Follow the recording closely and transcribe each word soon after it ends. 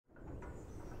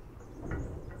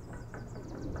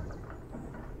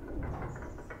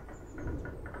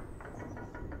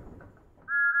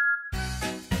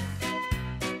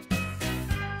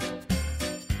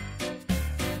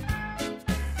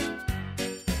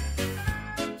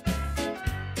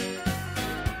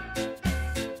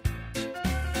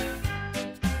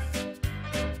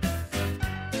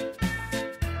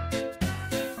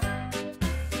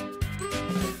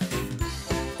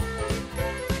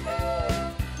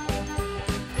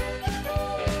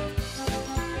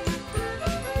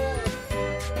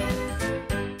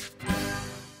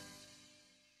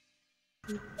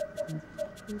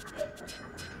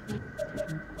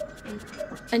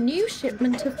A new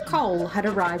shipment of coal had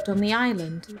arrived on the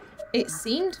island. It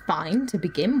seemed fine to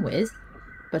begin with,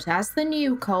 but as the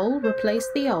new coal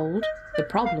replaced the old, the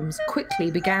problems quickly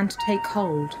began to take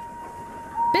hold.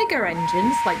 Bigger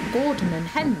engines like Gordon and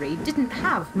Henry didn't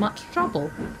have much trouble,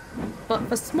 but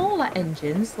for smaller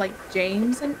engines like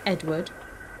James and Edward,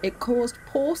 it caused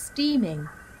poor steaming.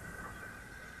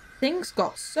 Things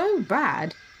got so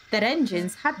bad that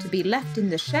engines had to be left in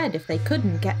the shed if they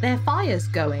couldn't get their fires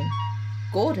going.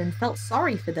 Gordon felt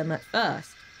sorry for them at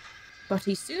first, but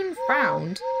he soon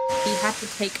found he had to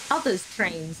take others'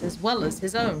 trains as well as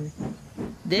his own.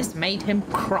 This made him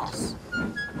cross.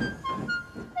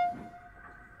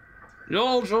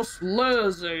 "You're just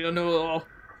lazy, you know,"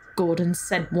 Gordon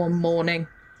said one morning.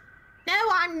 "No,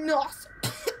 I'm not.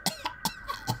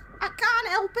 I can't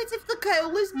help it if the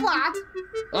coal is bad."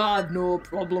 "I've no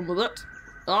problem with it.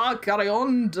 I carry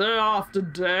on day after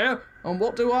day, and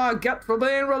what do I get for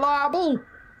being reliable?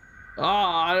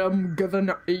 I am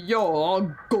given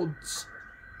your goods."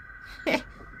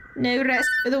 No rest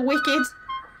for the wicked.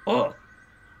 "Oh,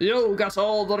 you get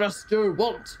all the rest you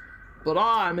want, but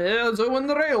I'm here doing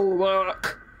the real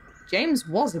work." James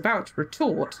was about to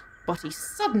retort, but he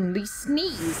suddenly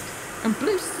sneezed and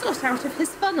blew soot out of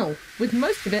his funnel, with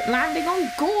most of it landing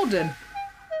on Gordon.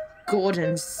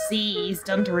 Gordon seized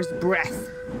under his breath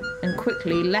and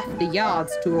quickly left the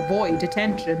yards to avoid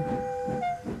attention.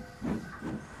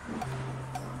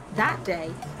 That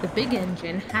day, the big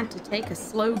engine had to take a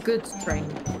slow goods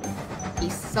train. He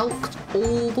sulked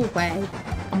all the way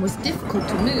and was difficult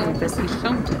to move as he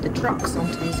shunted the trucks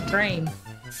onto his train.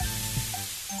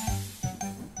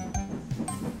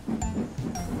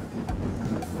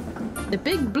 The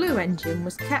big blue engine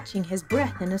was catching his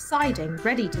breath in a siding,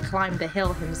 ready to climb the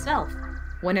hill himself,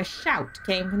 when a shout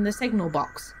came from the signal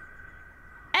box.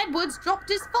 "Edward's dropped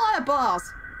his fire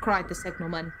bars," cried the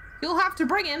signalman. "You'll have to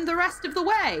bring him the rest of the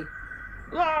way."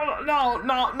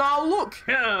 Now, look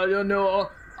here, you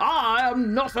know. I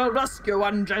am not a rescue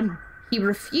engine." He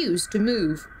refused to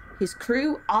move. His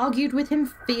crew argued with him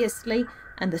fiercely,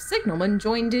 and the signalman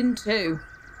joined in too.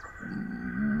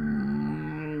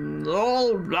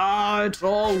 All right.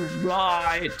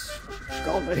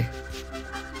 Golly.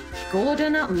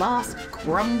 Gordon at last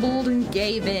grumbled and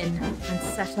gave in and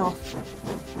set off.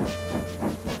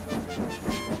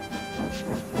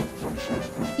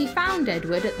 He found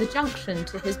Edward at the junction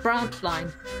to his branch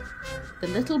line. The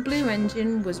little blue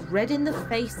engine was red in the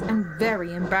face and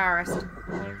very embarrassed,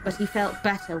 but he felt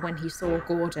better when he saw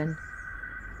Gordon.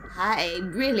 "I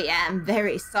really am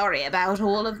very sorry about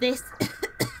all of this.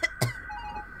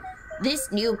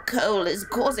 This new coal is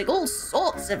causing all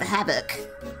sorts of havoc."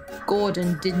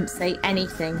 Gordon didn't say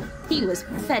anything. He was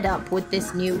fed up with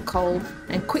this new coal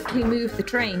and quickly moved the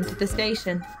train to the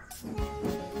station.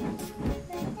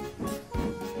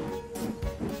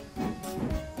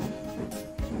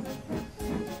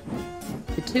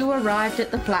 The two arrived at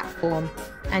the platform,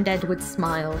 and Edward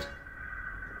smiled.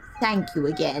 "Thank you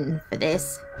again for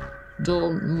this."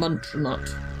 "Don't mention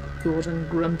it," Gordon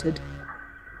grunted.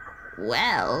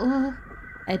 "Well,"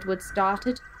 Edward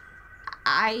started,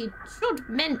 "I should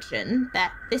mention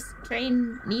that this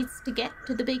train needs to get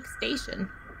to the big station."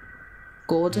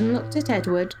 Gordon looked at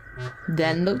Edward,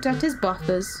 then looked at his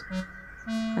buffers,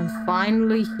 and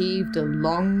finally heaved a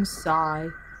long sigh.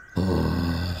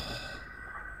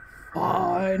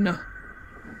 "Fine."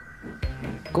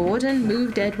 Gordon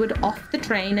moved Edward off the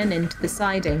train and into the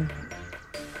siding.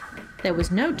 There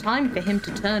was no time for him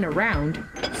to turn around,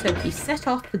 so he set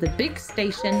off for the big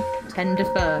station, tender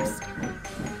first.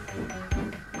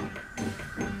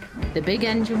 The big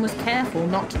engine was careful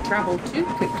not to travel too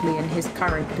quickly in his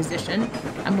current position,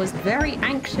 and was very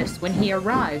anxious when he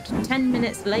arrived 10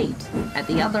 minutes late at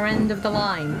the other end of the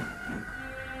line.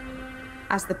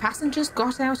 As the passengers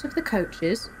got out of the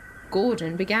coaches,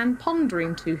 Gordon began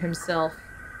pondering to himself.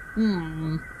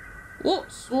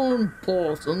 What's so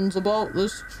important about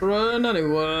this train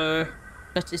anyway?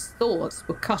 But his thoughts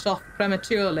were cut off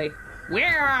prematurely.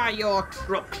 "Where are your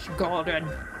trucks, Gordon?"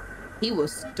 He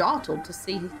was startled to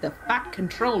see the fat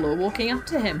controller walking up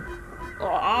to him.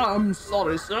 "I'm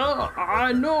sorry, sir.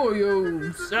 I know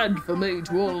you said for me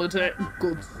to only take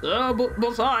goods, sir,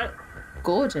 but I..."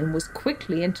 Gordon was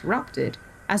quickly interrupted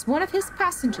as one of his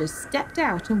passengers stepped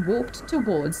out and walked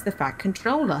towards the fat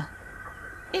controller.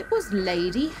 It was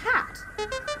Lady Hat.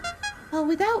 "Well,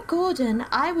 without Gordon,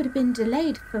 I would have been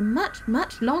delayed for much,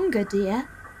 much longer, dear."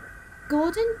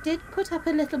 "Gordon did put up a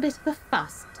little bit of a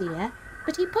fuss, dear,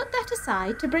 but he put that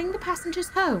aside to bring the passengers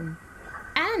home.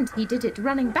 And he did it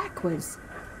running backwards.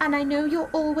 And I know you're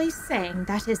always saying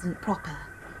that isn't proper."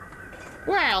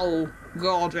 "Well,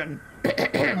 Gordon,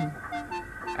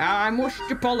 I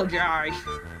must apologise,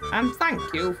 and thank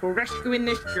you for rescuing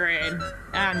this train,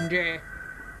 and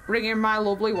bringing my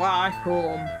lovely wife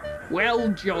home. Well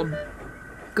done.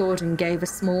 Gordon gave a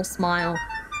small smile.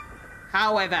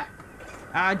 However,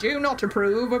 I do not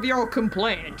approve of your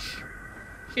complaints.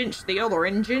 Since the other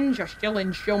engines are still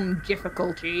in some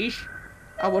difficulties,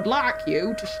 I would like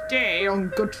you to stay on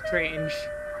goods trains.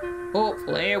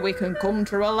 Hopefully we can come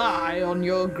to rely on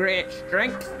your great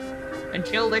strength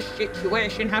until this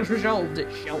situation has resolved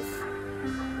itself.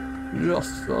 Yes,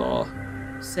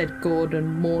 sir, said Gordon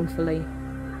mournfully.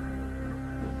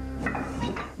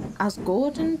 As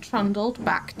Gordon trundled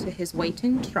back to his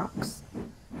waiting trucks,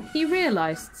 he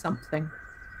realised something.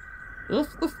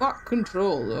 if the Fat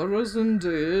Controller is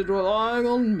indeed relying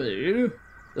on me,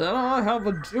 then I have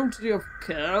a duty of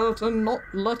care to not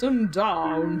let him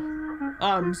down.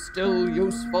 I'm still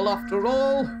useful after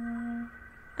all.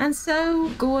 And so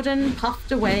Gordon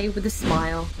puffed away with a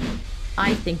smile.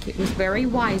 I think it was very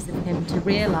wise of him to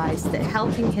realise that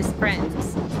helping his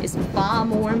friends is far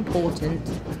more important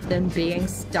than being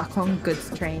stuck on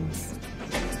goods trains.